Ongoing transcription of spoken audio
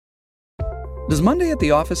Does Monday at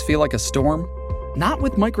the office feel like a storm? Not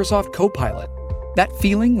with Microsoft Copilot. That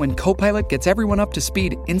feeling when Copilot gets everyone up to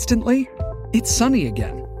speed instantly? It's sunny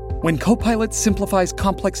again. When Copilot simplifies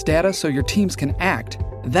complex data so your teams can act,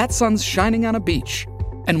 that sun's shining on a beach.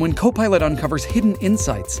 And when Copilot uncovers hidden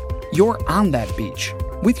insights, you're on that beach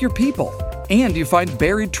with your people, and you find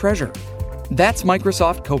buried treasure. That's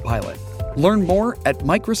Microsoft Copilot. Learn more at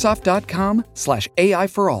Microsoft.com/AI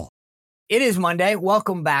for all. It is Monday.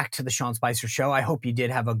 Welcome back to the Sean Spicer Show. I hope you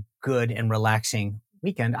did have a good and relaxing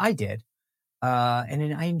weekend. I did.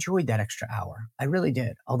 And I enjoyed that extra hour. I really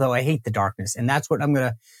did. Although I hate the darkness. And that's what I'm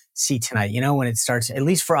going to see tonight. You know, when it starts, at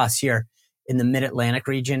least for us here in the mid-Atlantic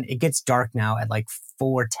region, it gets dark now at like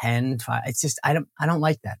 4:10. It's just, I don't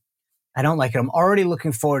like that. I don't like it. I'm already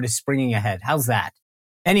looking forward to springing ahead. How's that?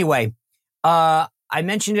 Anyway, I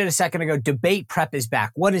mentioned it a second ago. Debate prep is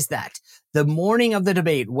back. What is that? The morning of the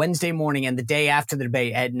debate, Wednesday morning, and the day after the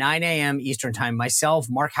debate at 9 a.m. Eastern time, myself,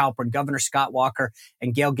 Mark Halpern, Governor Scott Walker,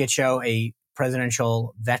 and Gail Gitschow, a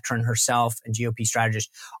presidential veteran herself and GOP strategist,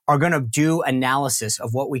 are going to do analysis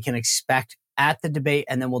of what we can expect at the debate,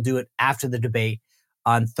 and then we'll do it after the debate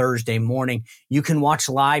on Thursday morning. You can watch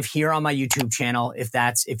live here on my YouTube channel if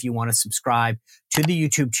you want to subscribe to the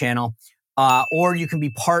YouTube channel, or you can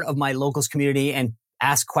be part of my locals community and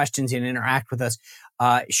ask questions and interact with us.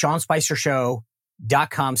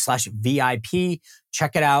 SeanSpicerShow.com/VIP.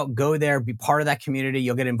 Check it out. Go there. Be part of that community.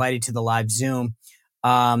 You'll get invited to the live Zoom.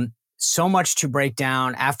 So much to break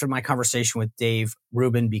down after my conversation with Dave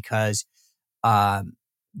Rubin, because the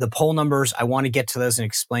poll numbers, I want to get to those and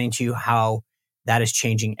explain to you how that is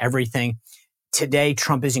changing everything. Today,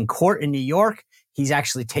 Trump is in court in New York. He's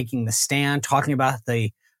actually taking the stand, talking about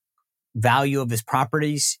the value of his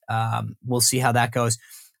properties. We'll see how that goes.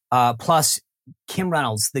 Plus, Kim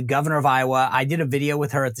Reynolds, the governor of Iowa. I did a video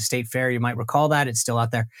with her at the state fair. You might recall that. It's still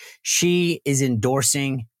out there. She is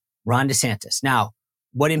endorsing Ron DeSantis. Now,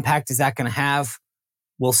 what impact is that going to have?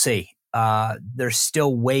 We'll see. They're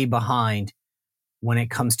still way behind when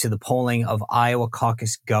it comes to the polling of Iowa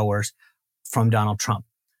caucus goers from Donald Trump.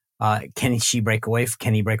 Can he break away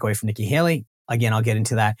from Nikki Haley? Again, I'll get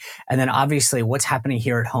into that. And then obviously what's happening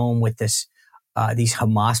here at home with these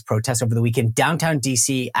Hamas protests over the weekend. Downtown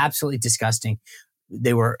DC, absolutely disgusting.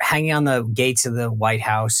 They were hanging on the gates of the White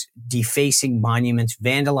House, defacing monuments,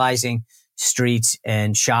 vandalizing streets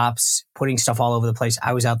and shops, putting stuff all over the place.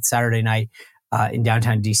 I was out Saturday night in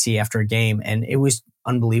downtown DC after a game, and it was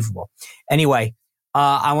unbelievable. Anyway,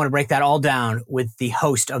 I want to break that all down with the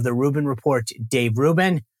host of the Rubin Report, Dave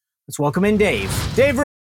Rubin. Let's welcome in Dave. Dave Rubin.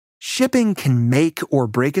 Shipping can make or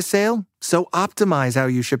break a sale, so optimize how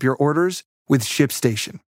you ship your orders with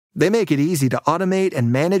ShipStation. They make it easy to automate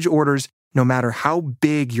and manage orders no matter how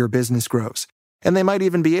big your business grows. And they might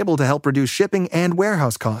even be able to help reduce shipping and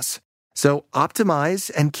warehouse costs. So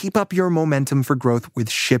optimize and keep up your momentum for growth with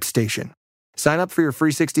ShipStation. Sign up for your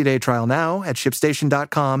free 60-day trial now at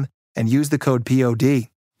ShipStation.com and use the code POD.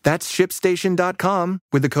 That's ShipStation.com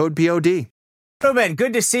with the code POD. Rubin,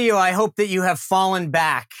 good to see you. I hope that you have fallen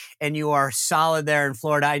back and you are solid there in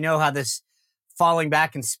Florida. I know how this falling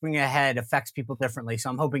back and springing ahead affects people differently, so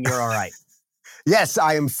I'm hoping you're all right. Yes,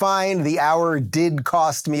 I am fine. The hour did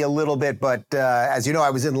cost me a little bit, but as you know, I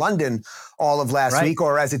was in London all of last week,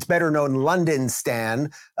 or as it's better known, London Stan,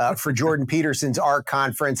 for Jordan Peterson's ARC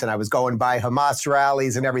conference, and I was going by Hamas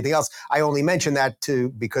rallies and everything else. I only mention that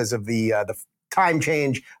because of the time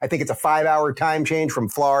change. I think it's a 5-hour time change from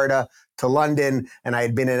Florida to London, and I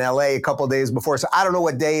had been in LA a couple of days before, so I don't know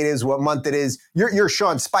what day it is, what month it is. You're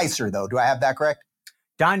Sean Spicer, though. Do I have that correct?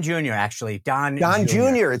 Don Jr., actually. Don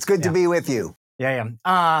Jr. It's good to be with you. Yeah.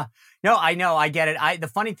 No, I know. I get it. The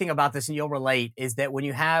funny thing about this, and you'll relate, is that when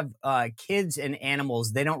you have kids and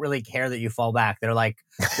animals, they don't really care that you fall back. They're like,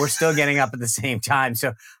 we're still getting up at the same time. So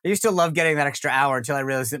I used to love getting that extra hour until I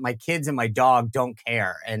realized that my kids and my dog don't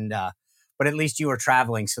care. And but at least you were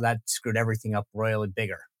traveling, so that screwed everything up royally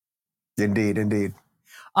bigger. Indeed.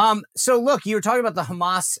 So look, you were talking about the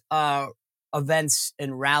Hamas events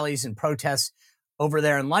and rallies and protests over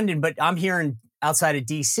there in London, but I'm here outside of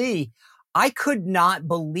DC. I could not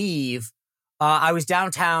believe I was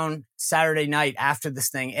downtown Saturday night after this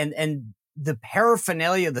thing, and the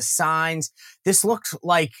paraphernalia, the signs. This looked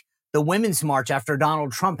like the Women's March after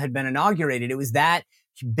Donald Trump had been inaugurated. It was that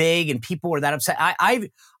big, and people were that upset.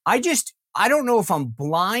 I don't know if I'm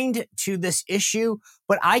blind to this issue,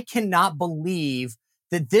 but I cannot believe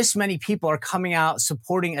that this many people are coming out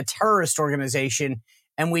supporting a terrorist organization,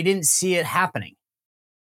 and we didn't see it happening.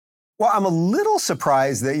 Well, I'm a little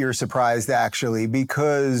surprised that you're surprised, actually,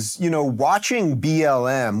 because, watching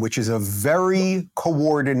BLM, which is a very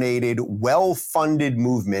coordinated, well-funded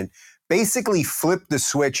movement basically flip the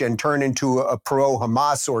switch and turn into a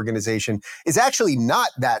pro-Hamas organization is actually not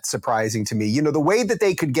that surprising to me. You know, the way that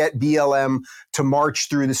they could get BLM to march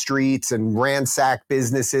through the streets and ransack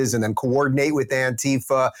businesses and then coordinate with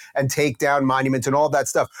Antifa and take down monuments and all that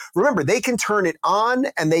stuff. Remember, they can turn it on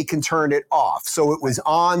and they can turn it off. So it was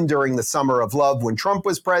on during the Summer of Love when Trump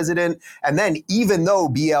was president. And then even though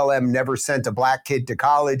BLM never sent a black kid to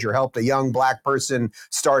college or helped a young black person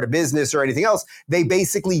start a business or anything else, they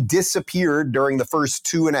basically disappeared during the first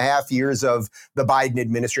 2.5 years of the Biden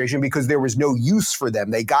administration because there was no use for them.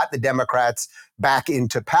 They got the Democrats back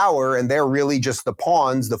into power, and they're really just the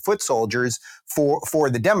pawns, the foot soldiers for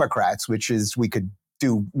the Democrats, which is, we could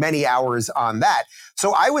do many hours on that.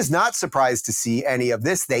 So I was not surprised to see any of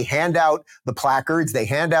this. They hand out the placards, they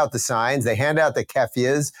hand out the signs, they hand out the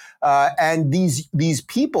kefias, and these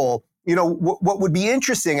people, you know, what would be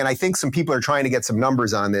interesting, and I think some people are trying to get some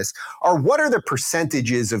numbers on this, are what are the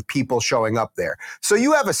percentages of people showing up there? So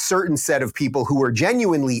you have a certain set of people who are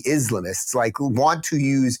genuinely Islamists, like who want to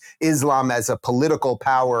use Islam as a political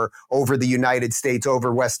power over the United States,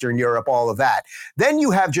 over Western Europe, all of that. Then you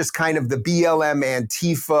have just kind of the BLM,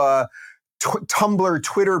 Antifa, Tumblr,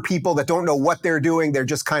 Twitter people that don't know what they're doing. They're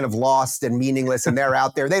just kind of lost and meaningless, and they're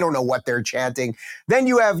out there. They don't know what they're chanting. Then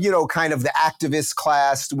you have, you know, kind of the activist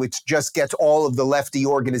class, which just gets all of the lefty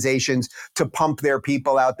organizations to pump their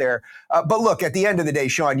people out there. But look, at the end of the day,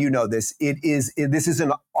 Sean, you know this. This is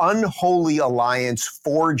an unholy alliance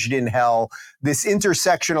forged in hell. This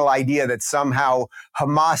intersectional idea that somehow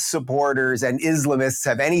Hamas supporters and Islamists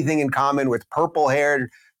have anything in common with purple-haired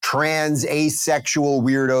trans, asexual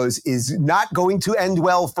weirdos is not going to end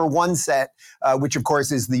well for one set, which of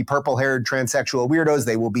course is the purple-haired transsexual weirdos.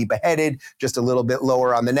 They will be beheaded just a little bit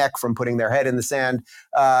lower on the neck from putting their head in the sand.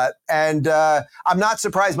 And I'm not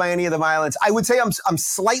surprised by any of the violence. I would say I'm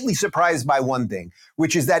slightly surprised by one thing,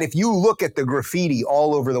 which is that if you look at the graffiti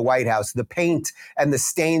all over the White House, the paint and the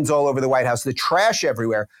stains all over the White House, the trash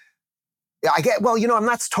everywhere, I'm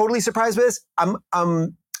not totally surprised by this.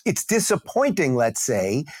 It's disappointing, let's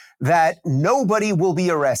say, that nobody will be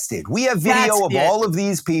arrested. We have video of all of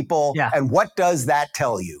these people, and what does that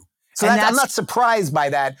tell you? So I'm not surprised by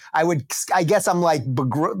that. I guess I'm like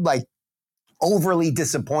overly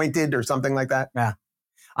disappointed or something like that. Yeah.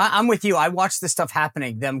 I'm with you. I watched this stuff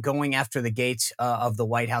happening, them going after the gates of the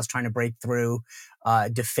White House, trying to break through,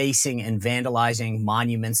 defacing and vandalizing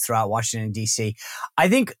monuments throughout Washington, D.C. I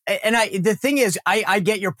think, the thing is, I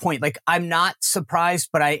get your point. Like, I'm not surprised,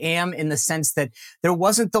 but I am in the sense that there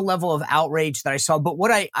wasn't the level of outrage that I saw. But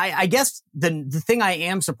what I guess the thing I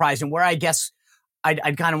am surprised, and where I guess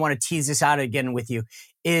I'd kind of want to tease this out again with you,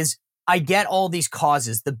 is I get all these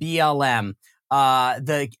causes, the BLM,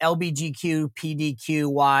 the LBGQ,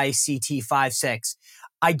 PDQY, CT56.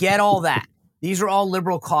 I get all that. These are all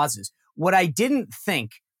liberal causes. What I didn't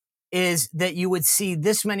think is that you would see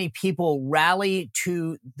this many people rally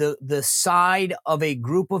to the side of a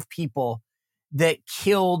group of people that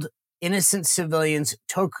killed innocent civilians,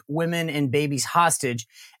 took women and babies hostage.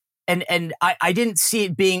 And I didn't see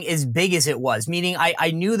it being as big as it was, meaning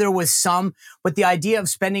I knew there was some, but the idea of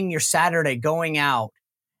spending your Saturday going out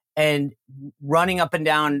and running up and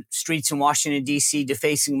down streets in Washington, D.C.,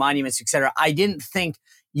 defacing monuments, et cetera, I didn't think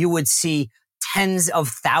you would see tens of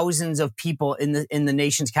thousands of people in the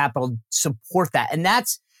nation's capital support that. And that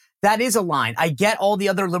is a line. I get all the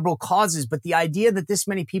other liberal causes, but the idea that this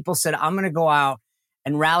many people said, I'm going to go out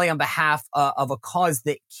and rally on behalf of a cause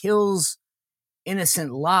that kills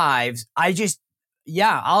innocent lives,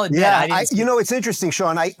 I'll admit. Yeah, it's interesting,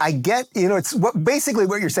 Sean. I get, it's basically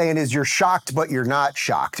what you're saying is you're shocked, but you're not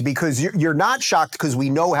shocked, because you're not shocked because we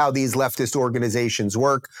know how these leftist organizations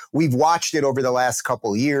work. We've watched it over the last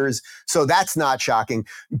couple of years, so that's not shocking.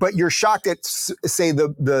 But you're shocked at, say,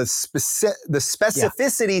 the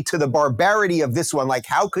specificity to the barbarity of this one. Like,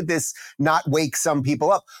 how could this not wake some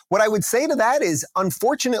people up? What I would say to that is,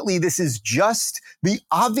 unfortunately, this is just the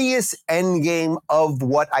obvious endgame of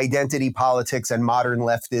what identity politics and modern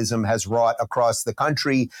leftism has wrought across the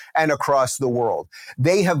country and across the world.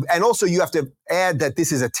 They have, and also you have to add that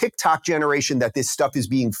this is a TikTok generation, that this stuff is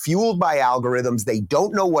being fueled by algorithms. They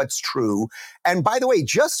don't know what's true. And by the way,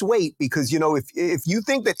 just wait, because, if you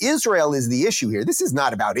think that Israel is the issue here, this is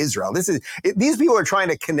not about Israel. These people are trying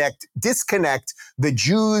to disconnect the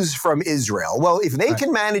Jews from Israel. Well, if they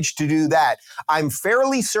can manage to do that, I'm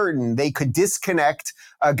fairly certain they could disconnect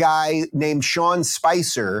a guy named Sean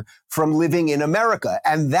Spicer from living in America.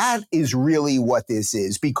 And that is really what this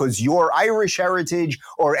is, because your Irish heritage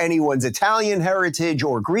or anyone's Italian heritage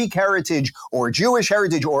or Greek heritage or Jewish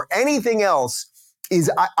heritage or anything else is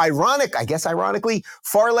ironically,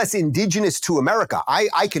 far less indigenous to America.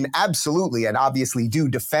 I can absolutely and obviously do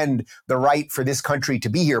defend the right for this country to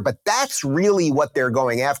be here, but that's really what they're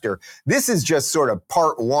going after. This is just sort of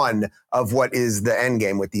part one of what is the end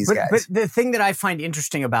game with these guys. But the thing that I find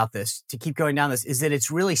interesting about this, to keep going down this, is that it's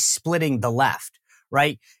really splitting the left,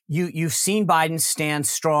 right? You've seen Biden stand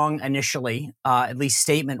strong initially, at least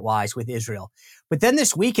statement-wise, with Israel. But then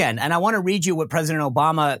this weekend, and I want to read you what President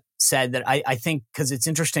Obama said that I think, because it's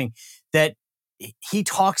interesting, that he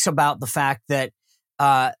talks about the fact that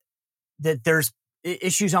that there's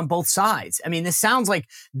issues on both sides. I mean, this sounds like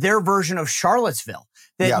their version of Charlottesville,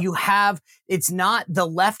 that you have, it's not, the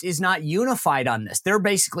left is not unified on this. They're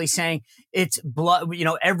basically saying it's blood,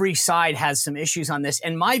 every side has some issues on this.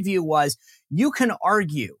 And my view was, you can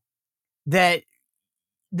argue that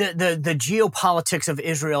the geopolitics of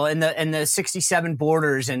Israel and the 67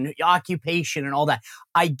 borders and occupation and all that,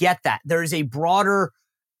 I get that. There is a broader,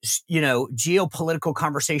 geopolitical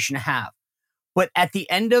conversation to have. But at the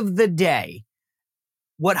end of the day,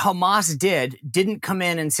 what Hamas didn't come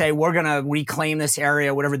in and say, we're going to reclaim this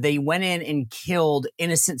area, whatever. They went in and killed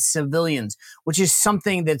innocent civilians, which is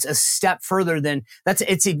something that's a step further than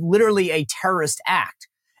it's literally a terrorist act.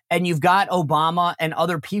 And you've got Obama and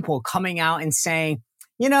other people coming out and saying,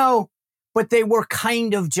 but they were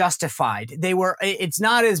kind of justified. It's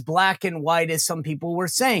not as black and white as some people were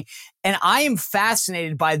saying. And I am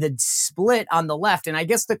fascinated by the split on the left. And I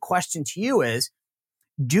guess the question to you is,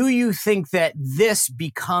 do you think that this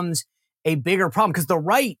becomes a bigger problem? Because the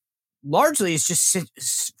right largely is just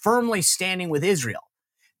firmly standing with Israel.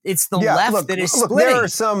 It's the left that is splitting. There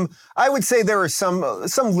are I would say there are some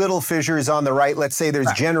little fissures on the right. Let's say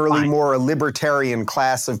there's generally more a libertarian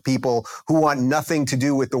class of people who want nothing to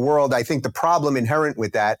do with the world. I think the problem inherent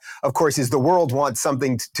with that, of course, is the world wants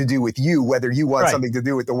something to do with you, whether you want something to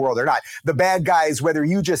do with the world or not. The bad guys, whether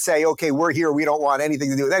you just say, okay, we're here, we don't want anything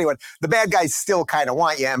to do with anyone, the bad guys still kind of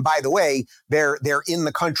want you. And by the way, they're in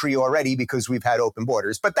the country already because we've had open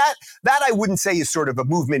borders. But that I wouldn't say is sort of a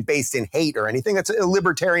movement based in hate or anything. It's a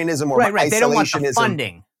libertarianism or isolationism. They don't want the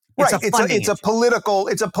funding.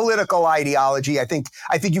 It's a political ideology. I think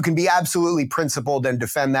you can be absolutely principled and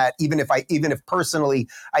defend that, even if personally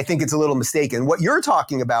I think it's a little mistaken. What you're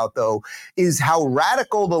talking about, though, is how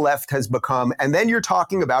radical the left has become, and then you're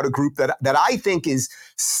talking about a group that I think is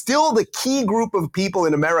still the key group of people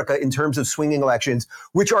in America in terms of swinging elections,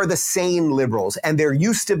 which are the sane liberals, and there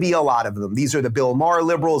used to be a lot of them. These are the Bill Maher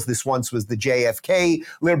liberals. This once was the JFK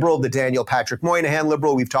liberal, the Daniel Patrick Moynihan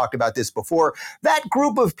liberal. We've talked about this before. That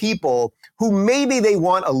group of people who maybe they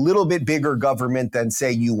want a little bit bigger government than,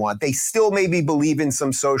 say, you want. They still maybe believe in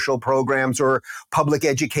some social programs or public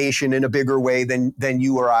education in a bigger way than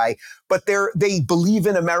you or I. But they believe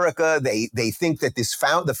in America. They think that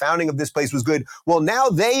the founding of this place was good. Well, now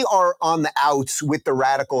they are on the outs with the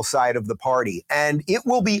radical side of the party. And it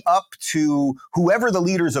will be up to whoever the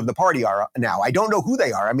leaders of the party are now. I don't know who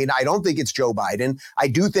they are. I mean, I don't think it's Joe Biden. I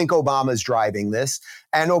do think Obama's driving this.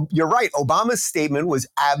 And you're right, Obama's statement was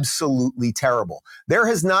absolutely terrible. There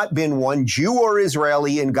has not been one Jew or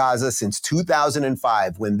Israeli in Gaza since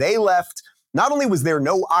 2005. When they left, not only was there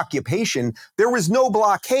no occupation, there was no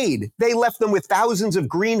blockade. They left them with thousands of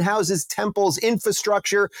greenhouses, temples,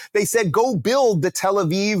 infrastructure. They said, go build the Tel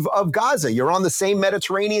Aviv of Gaza. You're on the same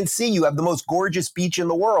Mediterranean Sea. You have the most gorgeous beach in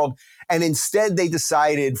the world. And instead, they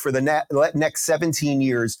decided for the next 17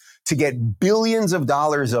 years to get billions of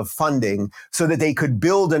dollars of funding so that they could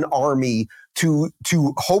build an army to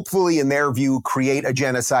hopefully, in their view, create a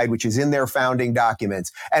genocide, which is in their founding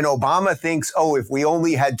documents. And Obama thinks, if we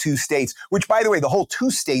only had two states, which, by the way, the whole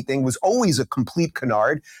two-state thing was always a complete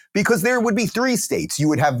canard, because there would be three states. You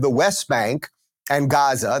would have the West Bank and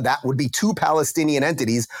Gaza. That would be two Palestinian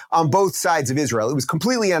entities on both sides of Israel. It was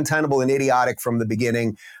completely untenable and idiotic from the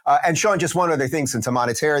beginning. And Sean, just one other thing, since I'm on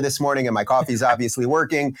a tear this morning and my coffee's obviously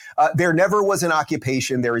working, there never was an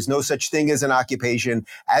occupation. There is no such thing as an occupation.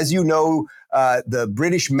 As you know, the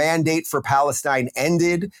British mandate for Palestine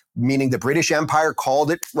ended, meaning the British Empire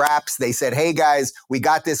called it wraps. They said, hey, guys, we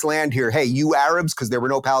got this land here. Hey, you Arabs, because there were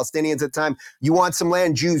no Palestinians at the time, you want some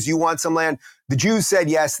land? Jews, you want some land? The Jews said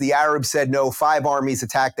yes. The Arabs said no. 5 armies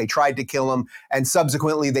attacked. They tried to kill them. And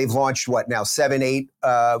subsequently, they've launched, 7, 8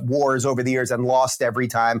 wars over the years and lost every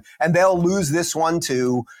time. And they'll lose this one,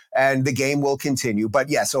 too. And the game will continue. But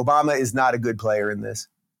yes, Obama is not a good player in this.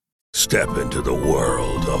 Step into the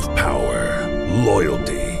world of power,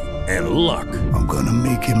 loyalty, and luck. I'm going to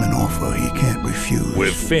make him an offer he can't refuse.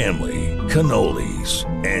 With family, cannolis,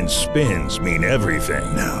 and spins mean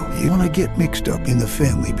everything. Now, you want to get mixed up in the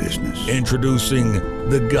family business. Introducing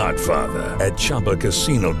The Godfather at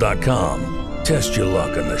ChumbaCasino.com. Test your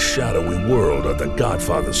luck in the shadowy world of The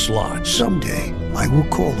Godfather slot. Someday, I will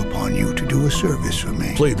call upon you to do a service for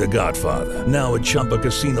me. Play The Godfather, now at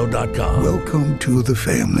ChumbaCasino.com. Welcome to the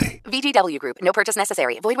family. VGW Group. No purchase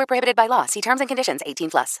necessary. Void where prohibited by law. See terms and conditions.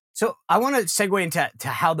 18+. So I want to segue into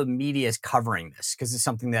how the media is covering this, because it's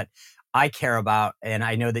something that I care about, and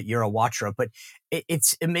I know that you're a watcher of, but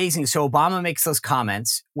it's amazing. So Obama makes those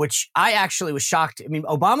comments, which I actually was shocked. I mean,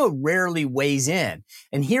 Obama rarely weighs in,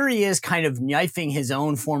 and here he is kind of knifing his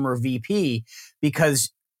own former VP,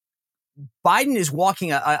 because Biden is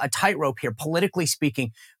walking a tightrope here, politically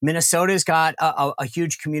speaking. Minnesota's got a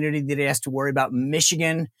huge community that he has to worry about.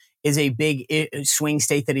 Michigan is a big swing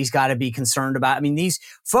state that he's got to be concerned about. I mean, these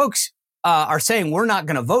folks are saying, we're not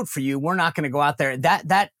going to vote for you. We're not going to go out there.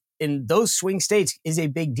 That in those swing states is a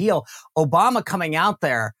big deal. Obama coming out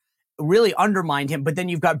there really undermined him. But then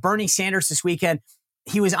you've got Bernie Sanders this weekend.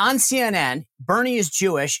 He was on CNN. Bernie is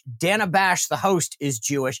Jewish. Dana Bash, the host, is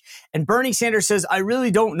Jewish. And Bernie Sanders says, I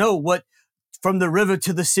really don't know what from the river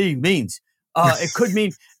to the sea means. It could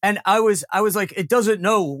mean, and I was like, it doesn't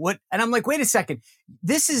know what. And I'm like, wait a second.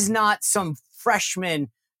 This is not some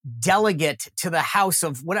freshman delegate to the House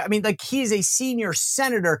of what I mean, like, he is a senior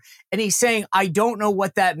senator, and he's saying, I don't know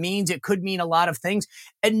what that means. It could mean a lot of things.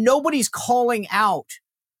 And nobody's calling out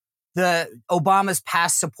the Obama's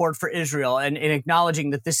past support for Israel and acknowledging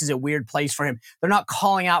that this is a weird place for him. They're not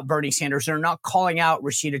calling out Bernie Sanders. They're not calling out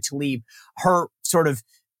Rashida Tlaib, her sort of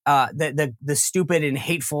the stupid and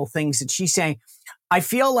hateful things that she's saying. I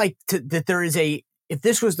feel like that there is if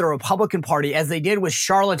this was the Republican Party, as they did with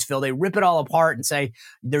Charlottesville, they rip it all apart and say,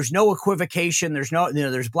 there's no equivocation, there's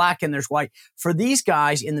black and there's white. For these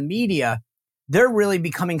guys in the media, they're really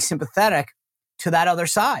becoming sympathetic to that other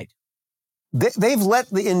side. They've let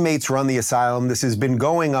the inmates run the asylum. This has been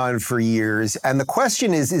going on for years. And the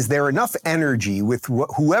question is there enough energy with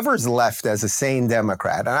whoever's left as a sane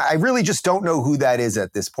Democrat? And I really just don't know who that is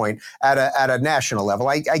at this point at a national level.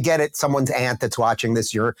 I get it. Someone's aunt that's watching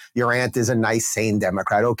this, your aunt is a nice, sane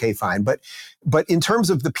Democrat. Okay, fine. But in terms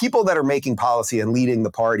of the people that are making policy and leading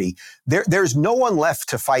the party, there's no one left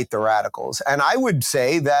to fight the radicals. And I would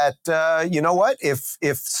say that, you know what, if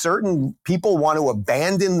certain people want to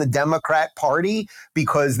abandon the Democrat Party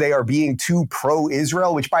because they are being too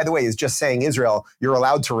pro-Israel, which, by the way, is just saying Israel, you're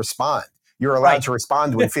allowed to respond. You're allowed to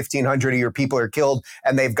respond when 1,500 of your people are killed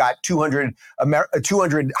and they've got 200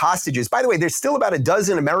 hostages. By the way, there's still about a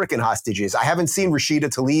dozen American hostages. I haven't seen Rashida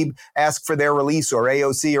Tlaib ask for their release or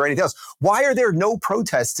AOC or anything else. Why are there no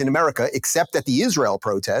protests in America except at the Israel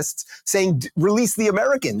protests saying release the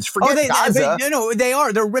Americans? Forget Gaza. They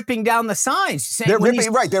are. They're ripping down the signs. Saying they're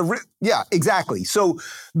ripping, right. Yeah, exactly. So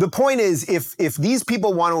the point is, if these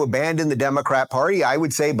people want to abandon the Democrat Party, I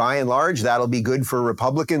would say by and large, that'll be good for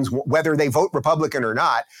Republicans, whether they vote Republican or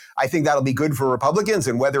not. I think that'll be good for Republicans,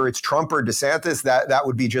 and whether it's Trump or DeSantis, that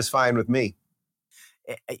would be just fine with me.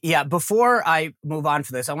 Yeah. Before I move on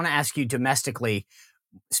for this, I want to ask you domestically,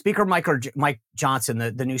 Speaker Mike Johnson,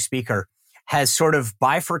 the new speaker, has sort of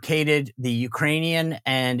bifurcated the Ukrainian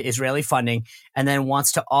and Israeli funding and then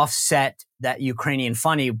wants to offset that Ukrainian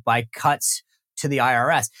funding by cuts to the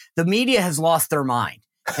IRS. The media has lost their mind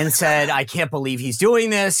and said, I can't believe he's doing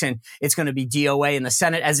this, and it's going to be DOA in the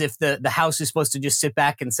Senate, as if the House is supposed to just sit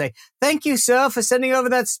back and say, thank you, sir, for sending over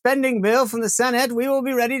that spending bill from the Senate. We will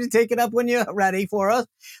be ready to take it up when you're ready for us.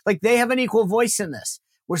 Like, they have an equal voice in this.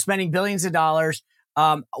 We're spending billions of dollars.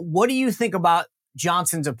 What do you think about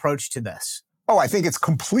Johnson's approach to this? Oh, I think it's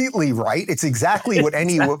completely right. It's exactly what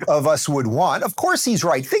any of us would want. Of course he's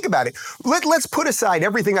right. Think about it. Let's put aside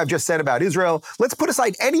everything I've just said about Israel. Let's put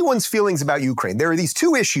aside anyone's feelings about Ukraine. There are these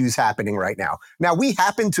two issues happening right now. Now, we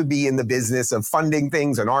happen to be in the business of funding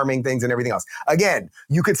things and arming things and everything else. Again,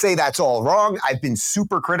 you could say that's all wrong. I've been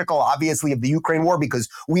super critical, obviously, of the Ukraine war because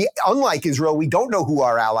we, unlike Israel, we don't know who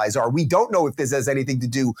our allies are. We don't know if this has anything to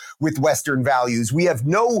do with Western values. We have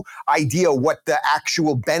no idea what the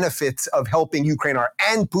actual benefits of helping Ukraine are,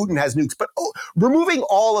 and Putin has nukes. But removing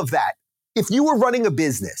all of that, if you were running a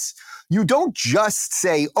business, you don't just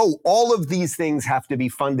say, oh, all of these things have to be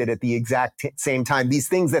funded at the exact same time, these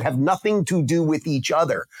things that have nothing to do with each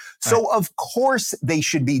other. So of course they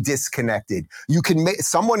should be disconnected. You can make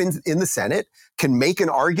someone in the Senate can make an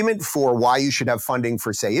argument for why you should have funding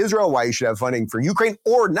for, say, Israel, why you should have funding for Ukraine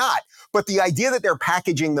or not. But the idea that they're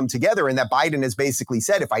packaging them together and that Biden has basically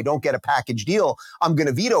said, if I don't get a package deal, I'm going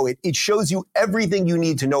to veto it. It shows you everything you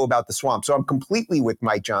need to know about the swamp. So I'm completely with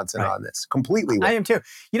Mike Johnson on this. Completely with I am too.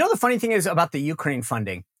 You know, the funny thing is about the Ukraine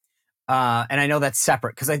funding. And I know that's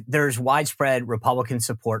separate because there's widespread Republican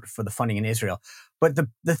support for the funding in Israel. But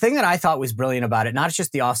the thing that I thought was brilliant about it, not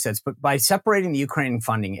just the offsets, but by separating the Ukraine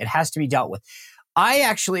funding, it has to be dealt with. I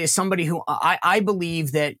actually, as somebody who I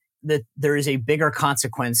believe that there is a bigger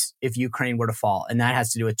consequence if Ukraine were to fall. And that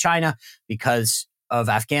has to do with China because of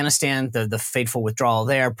Afghanistan, the fateful withdrawal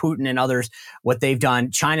there, Putin and others, what they've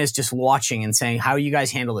done. China's just watching and saying, how you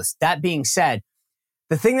guys handle this? That being said,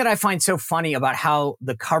 the thing that I find so funny about how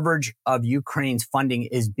the coverage of Ukraine's funding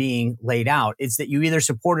is being laid out is that you either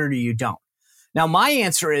support it or you don't. Now, my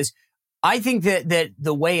answer is, I think that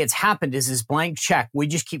the way it's happened is this blank check. We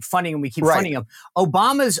just keep funding them. We keep funding them.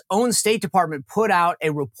 Obama's own State Department put out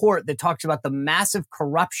a report that talks about the massive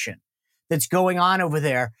corruption that's going on over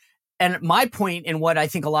there. And my point, and what I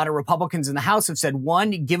think a lot of Republicans in the House have said,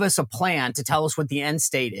 one, give us a plan to tell us what the end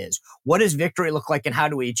state is. What does victory look like and how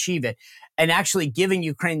do we achieve it? And actually giving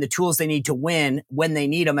Ukraine the tools they need to win when they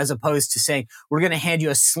need them, as opposed to saying, we're going to hand you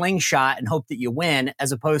a slingshot and hope that you win,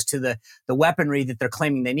 as opposed to the weaponry that they're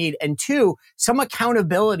claiming they need. And two, some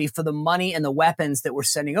accountability for the money and the weapons that we're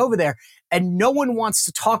sending over there. And no one wants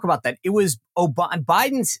to talk about that. It was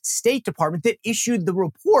Biden's State Department that issued the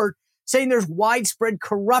report saying there's widespread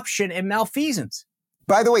corruption and malfeasance.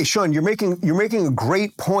 By the way, Sean, you're making a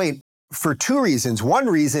great point for two reasons. One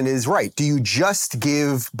reason is, right, do you just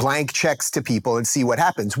give blank checks to people and see what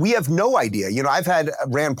happens? We have no idea. You know, I've had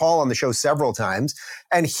Rand Paul on the show several times,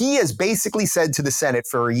 and he has basically said to the Senate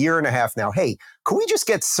for a year and a half now, hey, can we just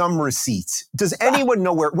get some receipts? Does anyone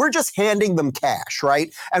know where? We're just handing them cash,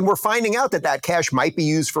 right? And we're finding out that cash might be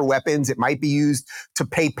used for weapons. It might be used to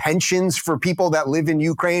pay pensions for people that live in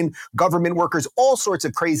Ukraine, government workers, all sorts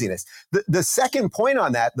of craziness. The second point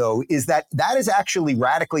on that, though, is that is actually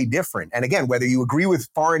radically different. And again, whether you agree with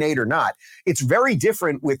foreign aid or not, it's very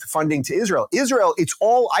different with funding to Israel. Israel, it's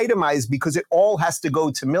all itemized because it all has to go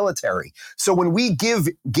to military. So when we give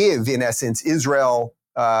in essence, Israel,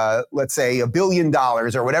 let's say $1 billion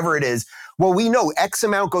or whatever it is, well, we know X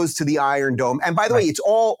amount goes to the Iron Dome. And by the way, it's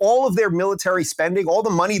all of their military spending, all the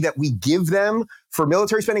money that we give them for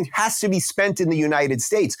military spending has to be spent in the United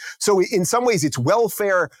States. So in some ways, it's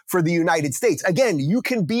welfare for the United States. Again, you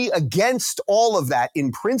can be against all of that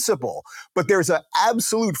in principle, but there's an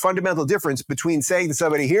absolute fundamental difference between saying to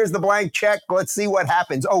somebody, here's the blank check, let's see what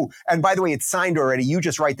happens. Oh, and by the way, it's signed already. You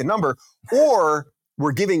just write the number. Or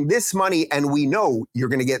we're giving this money and we know you're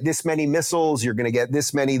going to get this many missiles, you're going to get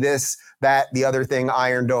this many this, that, the other thing,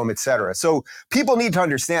 Iron Dome, et cetera. So people need to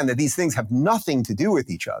understand that these things have nothing to do with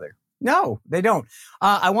each other. No, they don't.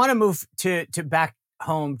 I want to move to back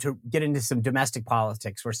home to get into some domestic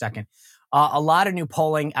politics for a second. A lot of new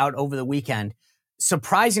polling out over the weekend.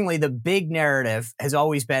 Surprisingly, the big narrative has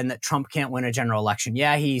always been that Trump can't win a general election.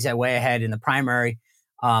 Yeah, he's way ahead in the primary.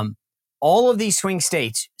 All of these swing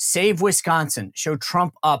states, save Wisconsin, show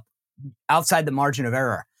Trump up outside the margin of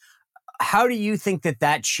error. How do you think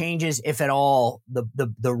that changes, if at all,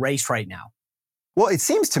 the race right now? Well, it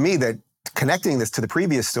seems to me that, connecting this to the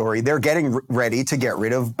previous story, they're getting ready to get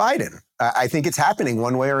rid of Biden. I think it's happening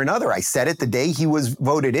one way or another. I said it the day he was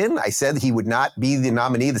voted in. I said he would not be the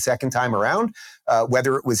nominee the second time around,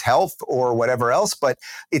 whether it was health or whatever else. But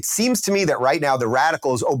it seems to me that right now the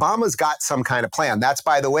radicals, Obama's got some kind of plan. That's,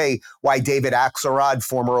 by the way, why David Axelrod,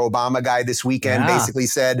 former Obama guy this weekend, basically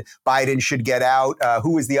said Biden should get out.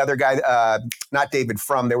 Who was the other guy? Not David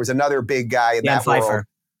Frum. There was another big guy in that world.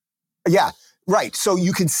 Yeah. Right. So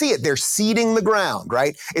you can see it. They're seeding the ground,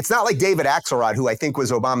 right? It's not like David Axelrod, who I think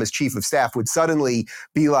was Obama's chief of staff, would suddenly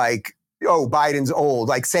be like, oh, Biden's old,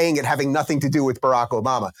 like saying it having nothing to do with Barack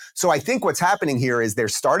Obama. So I think what's happening here is they're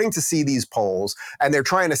starting to see these polls and they're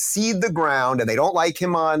trying to seed the ground, and they don't like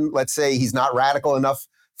him on, let's say he's not radical enough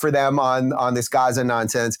for them on this Gaza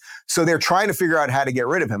nonsense. So they're trying to figure out how to get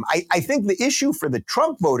rid of him. I think the issue for the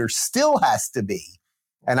Trump voters still has to be,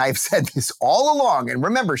 and I've said this all along, and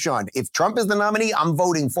remember, Sean, if Trump is the nominee, I'm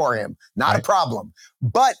voting for him. Not a problem.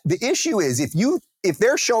 But the issue is, if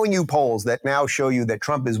they're showing you polls that now show you that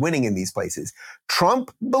Trump is winning in these places,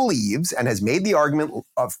 Trump believes and has made the argument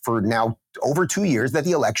for now over 2 years that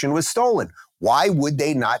the election was stolen. Why would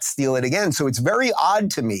they not steal it again? So it's very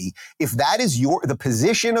odd to me, if that is the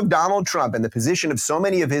position of Donald Trump and the position of so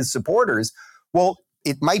many of his supporters, well,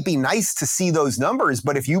 it might be nice to see those numbers,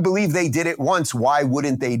 but if you believe they did it once, why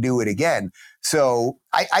wouldn't they do it again? So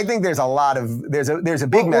I think there's a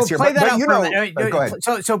big mess here. But you know, go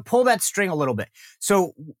ahead. So pull that string a little bit.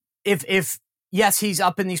 So if yes, he's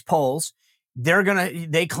up in these polls, they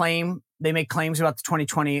make claims about the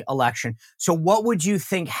 2020 election. So what would you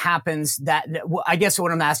think happens? I guess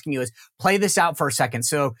what I'm asking you is, play this out for a second.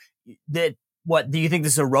 So that what do you think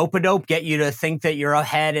this is a rope-a-dope, get you to think that you're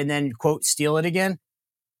ahead and then, quote, steal it again?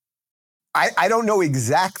 I don't know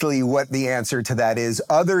exactly what the answer to that is,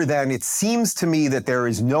 other than it seems to me that there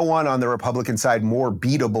is no one on the Republican side more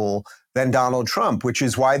beatable than Donald Trump, which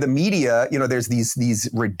is why the media, there's these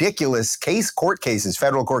ridiculous court cases,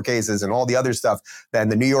 federal court cases, and all the other stuff,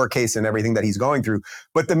 and the New York case and everything that he's going through.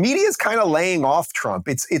 But the media is kind of laying off Trump.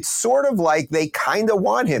 It's sort of like they kind of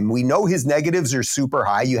want him. We know his negatives are super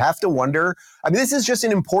high. You have to wonder. I mean, this is just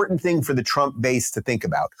an important thing for the Trump base to think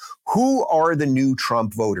about. Who are the new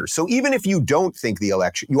Trump voters? So even if you don't think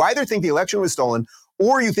you either think the election was stolen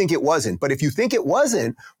or you think it wasn't. But if you think it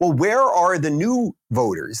wasn't, well, where are the new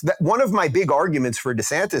voters? One of my big arguments for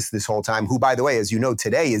DeSantis this whole time, who, by the way, as you know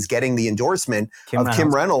today, is getting the endorsement of Kim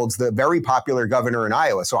Reynolds, the very popular governor in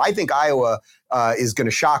Iowa. So I think Iowa is going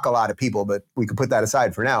to shock a lot of people, but we can put that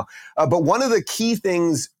aside for now. But one of the key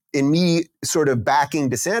things in me sort of backing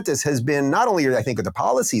DeSantis has been not only, I think, are the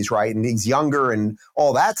policies right, and he's younger and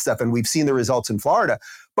all that stuff, and we've seen the results in Florida,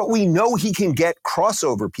 but we know he can get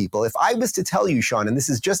crossover people. If I was to tell you, Sean, and this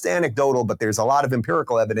is just anecdotal, but there's a lot of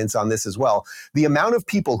empirical evidence on this as well, the amount of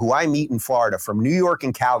people who I meet in Florida from New York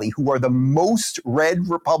and Cali who are the most red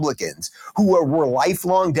Republicans, who were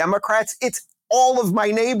lifelong Democrats, it's all of my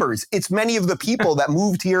neighbors. It's many of the people that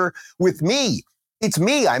moved here with me. It's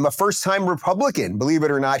me. I'm a first-time Republican, believe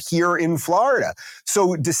it or not, here in Florida.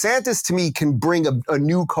 So DeSantis, to me, can bring a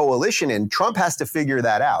new coalition in. Trump has to figure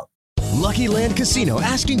that out. Lucky Land Casino,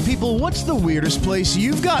 asking people, what's the weirdest place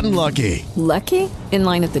you've gotten lucky? Lucky? In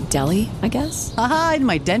line at the deli, I guess? Aha, in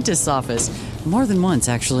my dentist's office. More than once,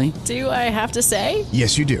 actually. Do I have to say?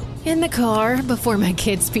 Yes, you do. In the car before my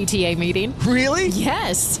kids' PTA meeting. Really?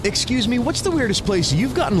 Yes. Excuse me, what's the weirdest place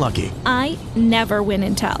you've gotten lucky? I never win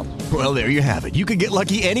and tell. Well, there you have it. You can get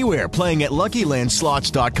lucky anywhere, playing at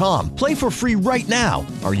LuckyLandSlots.com. Play for free right now.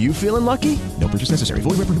 Are you feeling lucky? No purchase necessary.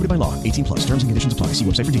 Void where prohibited by law. 18+. Terms and conditions apply. See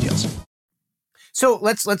website for details. So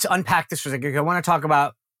let's unpack this for a second. I want to talk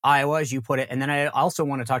about Iowa, as you put it, and then I also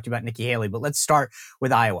want to talk to you about Nikki Haley, but let's start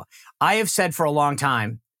with Iowa. I have said for a long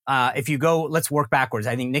time, let's work backwards.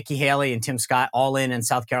 I think Nikki Haley and Tim Scott all in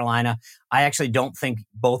South Carolina. I actually don't think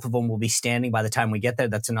both of them will be standing by the time we get there.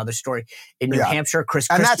 That's another story. In New Hampshire, Chris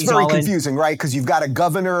Christie's all in. And that's very confusing, right? Because you've got a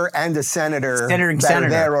governor and a senator that are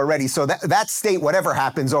there already. So that state, whatever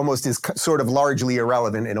happens, almost is sort of largely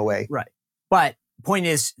irrelevant in a way. Right. But point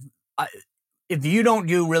is, if you don't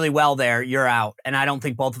do really well there, you're out. And I don't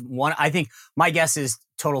think both of them. I think my guess is,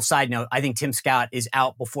 total side note, I think Tim Scott is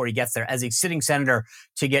out before he gets there. As a sitting senator,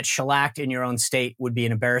 to get shellacked in your own state would be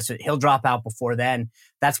an embarrassment. He'll drop out before then.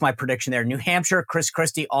 That's my prediction there. New Hampshire, Chris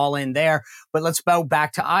Christie all in there. But let's go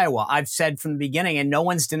back to Iowa. I've said from the beginning, and no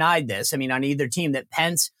one's denied this, I mean, on either team, that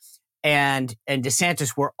Pence and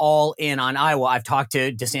DeSantis were all in on Iowa. I've talked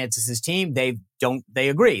to DeSantis's team. They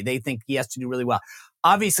agree. They think he has to do really well.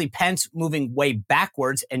 Obviously, Pence moving way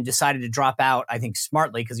backwards and decided to drop out, I think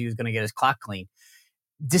smartly, because he was going to get his clock clean.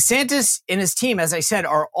 DeSantis and his team, as I said,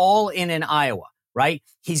 are all in Iowa, right?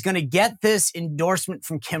 He's going to get this endorsement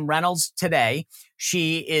from Kim Reynolds today.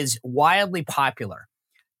 She is wildly popular.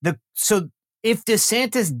 So if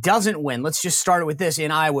DeSantis doesn't win, let's just start with this in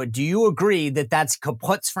Iowa. Do you agree that that's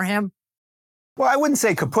kaputs for him? Well, I wouldn't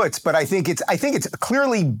say kaputs, but I think it's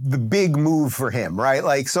clearly the big move for him, right?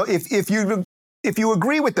 Like, so if you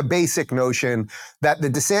agree with the basic notion that the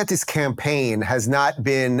DeSantis campaign has not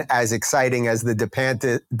been as exciting as the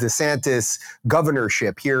DeSantis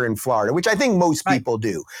governorship here in Florida, which I think most people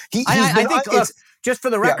do. Just for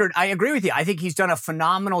the record, I agree with you. I think he's done a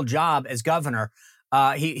phenomenal job as governor.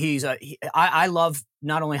 I love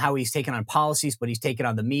not only how he's taken on policies, but he's taken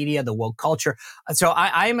on the media, the woke culture. So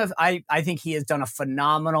I think he has done a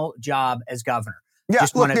phenomenal job as governor. Yeah,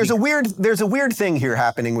 look, there's a weird thing here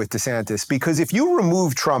happening with DeSantis, because if you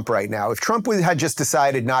remove Trump right now, if Trump had just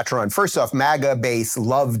decided not to run, first off, MAGA base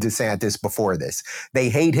loved DeSantis before this. They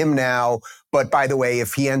hate him now. But by the way,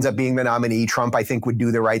 if he ends up being the nominee, Trump, I think, would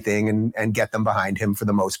do the right thing and get them behind him for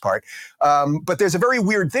the most part. But there's a very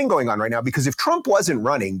weird thing going on right now, because if Trump wasn't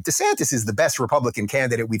running, DeSantis is the best Republican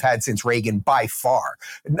candidate we've had since Reagan by far.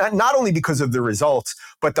 Not only because of the results,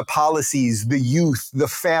 but the policies, the youth, the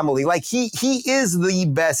family. Like he is the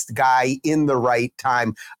best guy in the right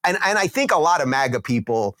time. And I think a lot of MAGA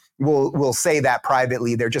people will say that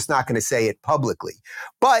privately. They're just not going to say it publicly.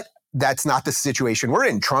 But that's not the situation we're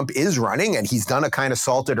in. Trump is running, and he's done a kind of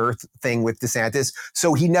salted earth thing with DeSantis.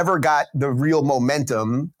 So he never got the real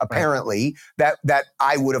momentum, apparently, that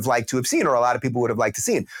I would have liked to have seen, or a lot of people would have liked to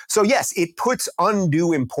see. So yes, it puts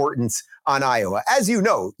undue importance on Iowa. As you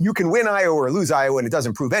know, you can win Iowa or lose Iowa, and it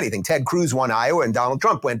doesn't prove anything. Ted Cruz won Iowa, and Donald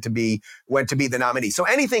Trump went to be the nominee. So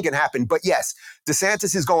anything can happen. But yes,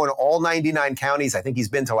 DeSantis is going to all 99 counties. I think he's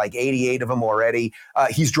been to like 88 of them already.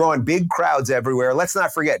 He's drawing big crowds everywhere. Let's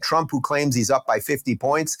not forget Trump, who claims he's up by 50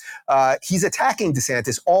 points. He's attacking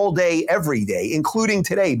DeSantis all day, every day, including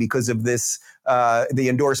today because of this, the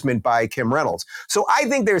endorsement by Kim Reynolds. So I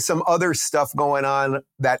think there's some other stuff going on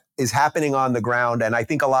that is happening on the ground, and I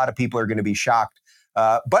think a lot of people are going to be shocked.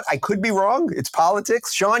 But I could be wrong. It's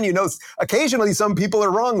politics. Sean, you know, occasionally some people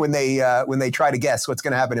are wrong when they try to guess what's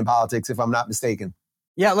going to happen in politics, if I'm not mistaken.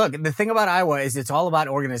 Yeah, look, the thing about Iowa is it's all about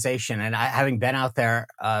organization. And having been out there,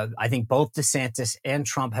 I think both DeSantis and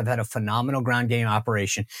Trump have had a phenomenal ground game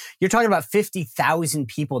operation. You're talking about 50,000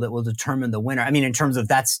 people that will determine the winner. I mean, in terms of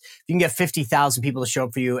if you can get 50,000 people to show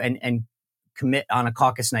up for you and commit on a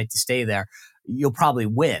caucus night to stay there, you'll probably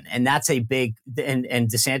win. And that's a big, and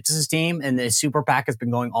DeSantis' team and the super PAC has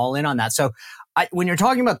been going all in on that. So when you're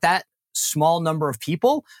talking about that small number of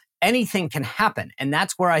people, anything can happen. And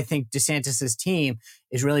that's where I think DeSantis' team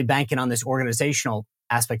is really banking on this organizational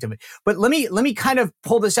aspect of it. But let me kind of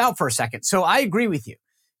pull this out for a second. So I agree with you.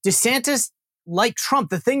 DeSantis, like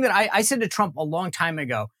Trump, the thing that I said to Trump a long time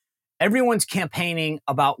ago, everyone's campaigning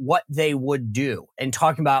about what they would do and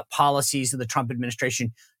talking about policies of the Trump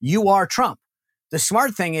administration. You are Trump. The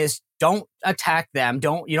smart thing is don't attack them.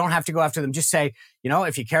 You don't have to go after them. Just say,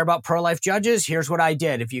 if you care about pro-life judges, here's what I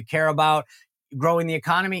did. If you care about growing the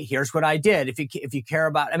economy, here's what I did. If you care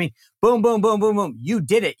about, boom, boom, boom, boom, boom, you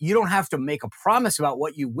did it. You don't have to make a promise about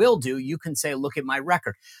what you will do. You can say, look at my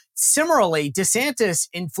record. Similarly, DeSantis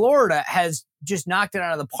in Florida has just knocked it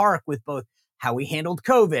out of the park with both how he handled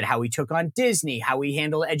COVID, how he took on Disney, how he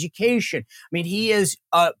handled education. He is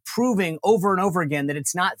proving over and over again that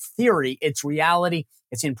it's not theory, it's reality,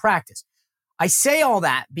 it's in practice. I say all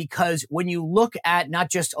that because when you look at not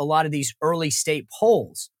just a lot of these early state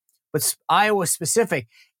polls, but Iowa specific,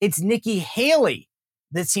 it's Nikki Haley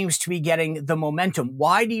that seems to be getting the momentum.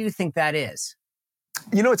 Why do you think that is?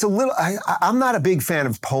 It's a little, I'm not a big fan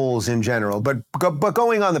of polls in general, but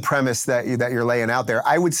going on the premise that you're laying out there,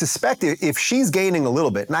 I would suspect if she's gaining a little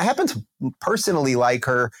bit, and I happen to personally like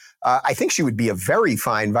her, I think she would be a very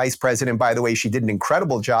fine vice president. By the way, she did an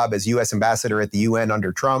incredible job as U.S. ambassador at the UN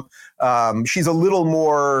under Trump. She's a little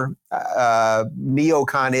more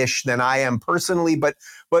neocon-ish than I am personally, but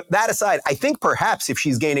that aside, I think perhaps if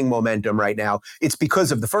she's gaining momentum right now, it's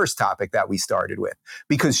because of the first topic that we started with.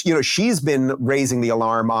 Because, she's been raising the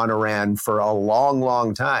alarm on Iran for a long,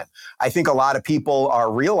 long time. I think a lot of people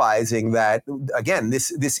are realizing that, again,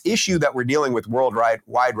 this issue that we're dealing with worldwide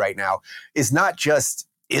right now is not just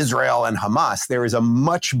Israel and Hamas. There is a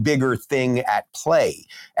much bigger thing at play.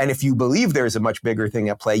 And if you believe there's a much bigger thing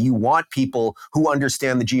at play, you want people who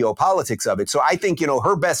understand the geopolitics of it. So I think,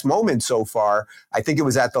 her best moment so far, I think it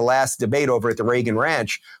was at the last debate over at the Reagan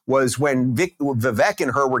Ranch, was when Vivek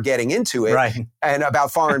and her were getting into it, right, and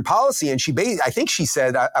about foreign policy. And I think she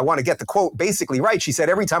said, I want to get the quote basically right. She said,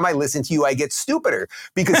 every time I listen to you, I get stupider,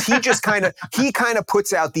 because he just kind of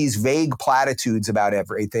puts out these vague platitudes about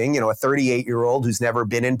everything. A 38-year-old who's never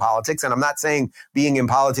been in politics. And I'm not saying being in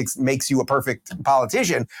politics makes you a perfect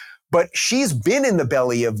politician, but she's been in the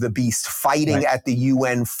belly of the beast fighting at the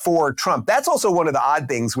UN for Trump. That's also one of the odd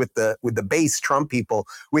things with the base Trump people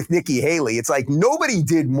with Nikki Haley. It's like nobody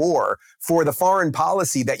did more for the foreign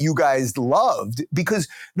policy that you guys loved, because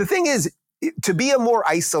the thing is, to be a more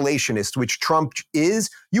isolationist, which Trump is,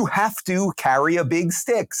 you have to carry a big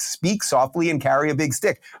stick, speak softly and carry a big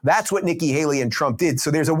stick. That's what Nikki Haley and Trump did. So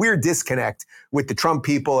there's a weird disconnect with the Trump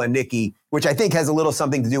people and Nikki, which I think has a little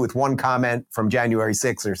something to do with one comment from January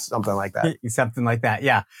 6th or something like that. Something like that,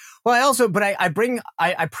 yeah. Well,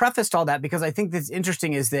 I prefaced all that because I think that's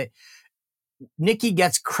interesting is that Nikki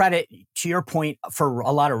gets credit, to your point, for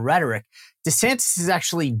a lot of rhetoric. DeSantis has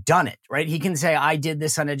actually done it, right? He can say, I did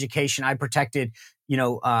this on education. I protected,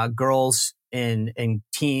 girls in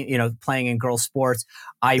team, playing in girls sports.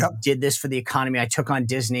 I did this for the economy. I took on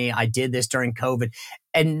Disney. I did this during COVID.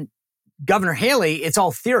 And Governor Haley, it's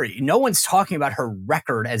all theory. No one's talking about her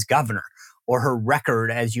record as governor or her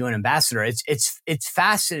record as UN ambassador. It's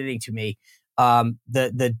fascinating to me,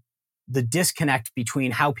 the disconnect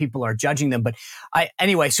between how people are judging them. But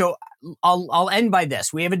so I'll end by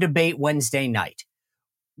this. We have a debate Wednesday night.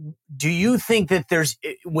 Do you think that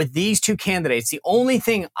with these two candidates, the only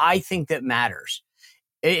thing I think that matters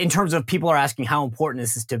in terms of people are asking how important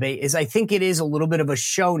is this debate is I think it is a little bit of a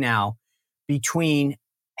show now between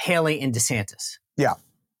Haley and DeSantis. Yeah.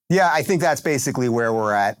 Yeah, I think that's basically where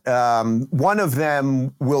we're at. One of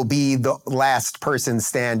them will be the last person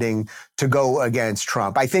standing to go against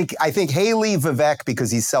Trump. I think Haley, Vivek,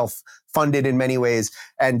 because he's self-funded in many ways,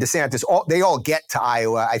 and DeSantis, they all get to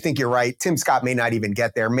Iowa. I think you're right. Tim Scott may not even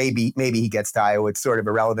get there. Maybe he gets to Iowa. It's sort of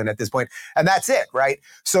irrelevant at this point. And that's it, right?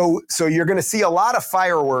 So you're going to see a lot of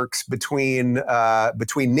fireworks between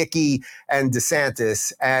Nikki and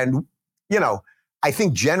DeSantis. And, I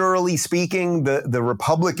think generally speaking, the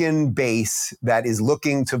Republican base that is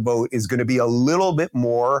looking to vote is going to be a little bit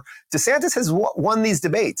more. DeSantis has won these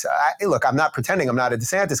debates. Look, I'm not pretending I'm not a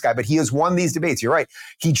DeSantis guy, but he has won these debates. You're right.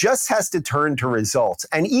 He just has to turn to results.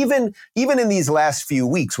 And even in these last few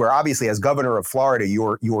weeks, where obviously as governor of Florida,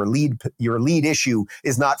 your lead issue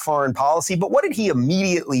is not foreign policy, but what did he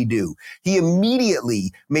immediately do? He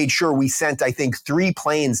immediately made sure we sent, I think, 3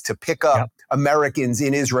 planes to pick up Americans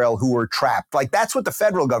in Israel who were trapped. Like, that's what the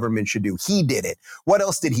federal government should do. He did it. What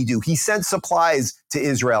else did he do? He sent supplies to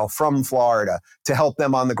Israel from Florida to help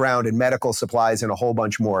them on the ground, and medical supplies and a whole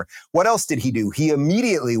bunch more. What else did he do? He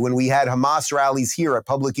immediately, when we had Hamas rallies here at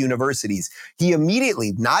public universities, he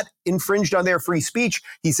immediately, not infringed on their free speech,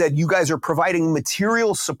 he said, you guys are providing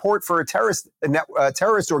material support for a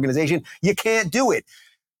terrorist organization. You can't do it.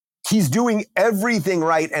 He's doing everything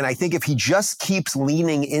right. And I think if he just keeps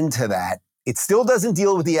leaning into that, it still doesn't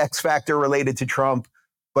deal with the X factor related to Trump,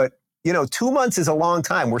 but 2 months is a long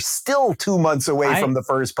time. We're still 2 months away from the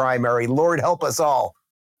first primary. Lord help us all.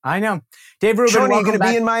 I know. Dave Rubin, Sean, are you going to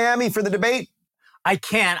be in Miami for the debate? I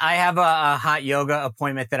can't. I have a hot yoga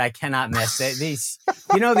appointment that I cannot miss. These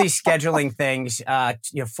scheduling things,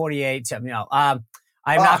 48, I'm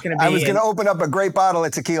not going to be. I was going to open up a great bottle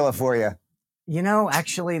of tequila for you.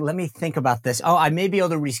 Actually, let me think about this. I may be able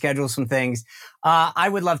to reschedule some things. I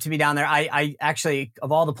would love to be down there. I actually,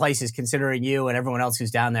 of all the places, considering you and everyone else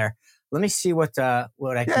who's down there, let me see what I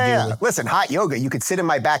can do. Yeah. Listen, hot yoga. You could sit in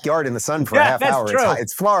my backyard in the sun for a half hour. True.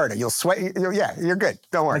 It's Florida. You'll sweat. You're good.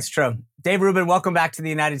 Don't worry. That's true. Dave Rubin, welcome back to the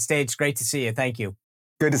United States. Great to see you. Thank you.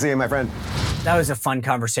 Good to see you, my friend. That was a fun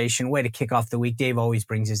conversation. Way to kick off the week. Dave always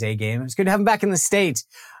brings his A game. It's good to have him back in the States.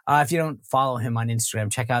 If you don't follow him on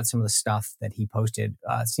Instagram, check out some of the stuff that he posted.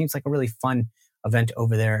 It seems like a really fun event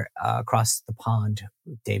over there across the pond.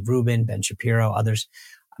 Dave Rubin, Ben Shapiro, others.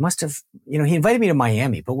 I must have, he invited me to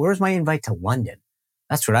Miami, but where's my invite to London?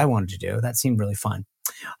 That's what I wanted to do. That seemed really fun.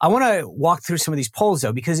 I want to walk through some of these polls,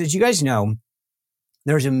 though, because as you guys know,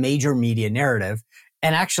 there's a major media narrative,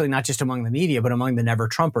 and actually not just among the media, but among the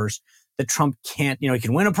never-Trumpers, that Trump can't, he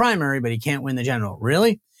can win a primary, but he can't win the general.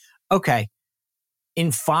 Really? Okay.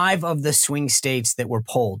 In 5 of the swing states that were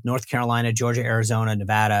polled, North Carolina, Georgia, Arizona,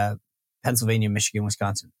 Nevada, Pennsylvania, Michigan,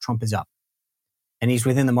 Wisconsin, Trump is up. And he's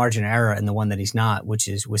within the margin of error in the one that he's not, which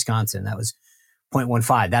is Wisconsin. That was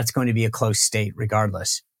 0.15. That's going to be a close state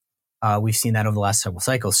regardless. We've seen that over the last several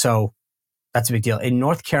cycles. So that's a big deal. In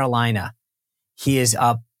North Carolina, he is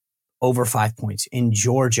up over 5 points. In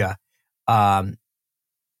Georgia,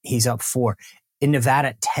 he's up 4. In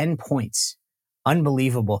Nevada, 10 points.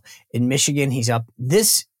 Unbelievable. In Michigan, he's up.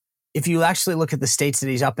 This, if you actually look at the states that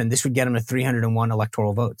he's up in, this would get him to 301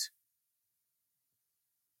 electoral votes.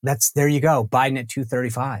 There you go. Biden at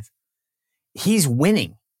 235. He's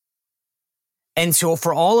winning. And so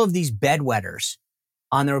for all of these bedwetters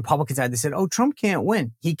on the Republican side, they said, Trump can't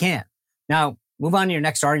win. He can't. Now, move on to your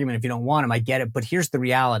next argument if you don't want him. I get it. But here's the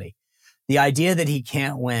reality. The idea that he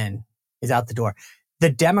can't win is out the door. The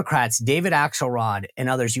Democrats, David Axelrod and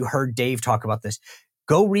others, you heard Dave talk about this.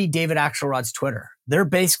 Go read David Axelrod's Twitter. They're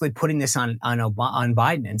basically putting this on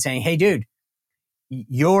Biden and saying, hey, dude,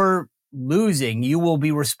 you're losing. You will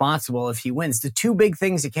be responsible if he wins. The 2 big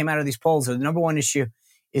things that came out of these polls are the number one issue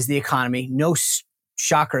is the economy. No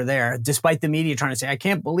shocker there, despite the media trying to say, I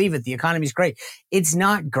can't believe it. The economy's great. It's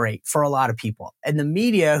not great for a lot of people. And the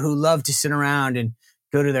media who love to sit around and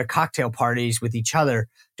go to their cocktail parties with each other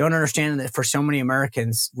don't understand that for so many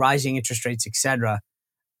Americans, rising interest rates, et cetera,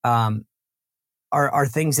 are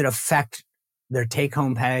things that affect their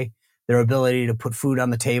take-home pay, their ability to put food on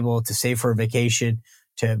the table, to save for a vacation,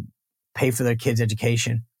 to pay for their kids'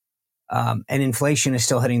 education. And inflation is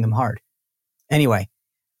still hitting them hard. Anyway,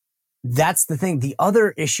 that's the thing. The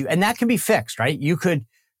other issue, and that can be fixed, right? It could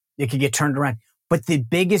get turned around. But the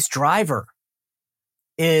biggest driver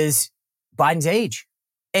is Biden's age.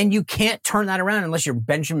 And you can't turn that around unless you're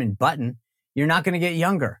Benjamin Button. You're not going to get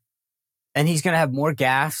younger. And he's going to have more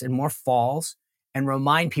gaffes and more falls and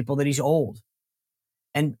remind people that he's old.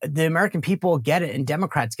 And the American people get it and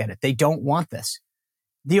Democrats get it. They don't want this.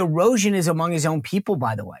 The erosion is among his own people,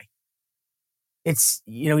 by the way. It's,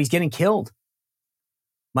 he's getting killed.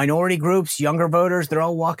 Minority groups, younger voters, they're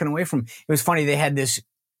all walking away from him. It was funny. They had this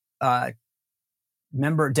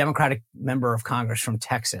Democratic member of Congress from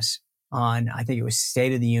Texas on, I think it was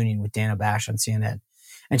State of the Union with Dana Bash on CNN.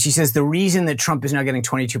 And she says the reason that Trump is now getting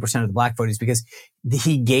 22% of the black vote is because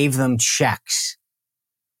he gave them checks.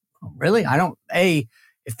 Really?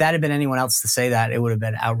 If that had been anyone else to say that, it would have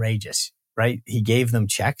been outrageous, right? He gave them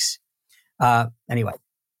checks. Anyway,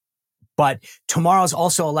 but tomorrow's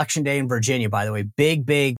also election day in Virginia, by the way.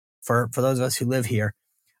 Big for those of us who live here.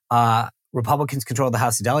 Republicans control the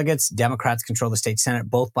House of Delegates. Democrats control the state Senate,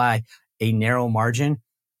 both by a narrow margin.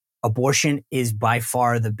 Abortion is by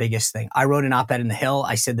far the biggest thing. I wrote an op-ed in The Hill.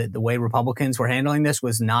 I said that the way Republicans were handling this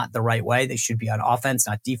was not the right way. They should be on offense,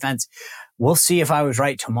 not defense. We'll see if I was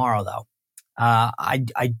right tomorrow, though. I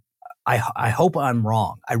hope I'm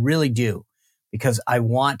wrong. I really do, because I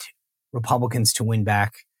want Republicans to win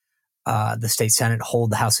back the state Senate,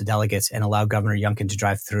 hold the House of Delegates, and allow Governor Youngkin to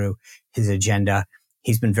drive through his agenda.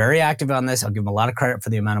 He's been very active on this. I'll give him a lot of credit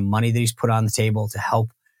for the amount of money that he's put on the table to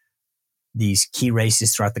help these key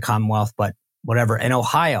races throughout the Commonwealth, but whatever. In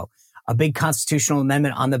Ohio, a big constitutional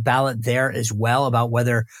amendment on the ballot there as well about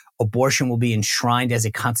whether abortion will be enshrined as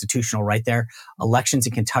a constitutional right there. Elections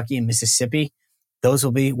in Kentucky and Mississippi,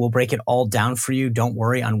 we'll break it all down for you. Don't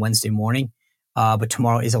worry, on Wednesday morning. But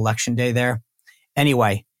tomorrow is election day there.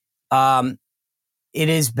 Anyway, it'll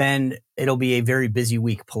be a very busy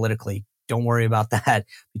week politically. Don't worry about that.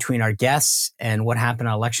 Between our guests and what happened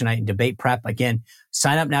on election night and debate prep. Again,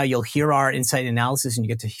 sign up now. You'll hear our insight analysis and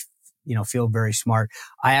you get to, feel very smart.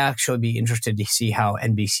 I actually be interested to see how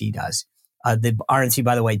NBC does. The RNC,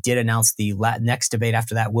 by the way, did announce the next debate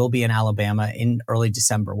after that will be in Alabama in early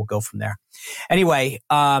December. We'll go from there. Anyway,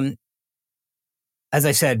 as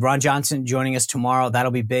I said, Ron Johnson joining us tomorrow.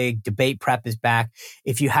 That'll be big. Debate prep is back.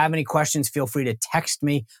 If you have any questions, feel free to text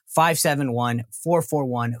me,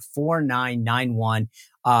 571-441-4991.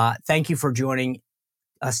 Thank you for joining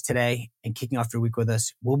us today and kicking off your week with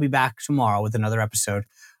us. We'll be back tomorrow with another episode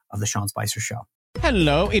of The Sean Spicer Show.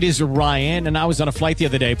 Hello, it is Ryan, and I was on a flight the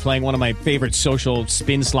other day playing one of my favorite social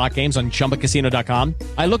spin slot games on ChumbaCasino.com.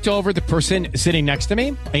 I looked over at the person sitting next to me,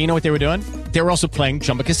 and you know what they were doing? They were also playing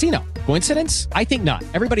Chumba Casino. Coincidence? I think not.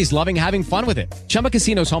 Everybody's loving having fun with it. Chumba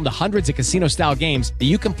Casino is home to hundreds of casino-style games that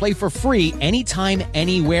you can play for free anytime,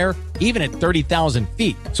 anywhere, even at 30,000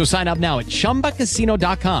 feet. So sign up now at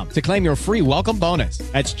ChumbaCasino.com to claim your free welcome bonus.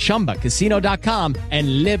 That's ChumbaCasino.com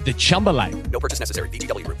and live the Chumba life. No purchase necessary.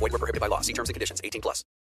 VGW. Void where prohibited by law. See terms and conditions. 18+.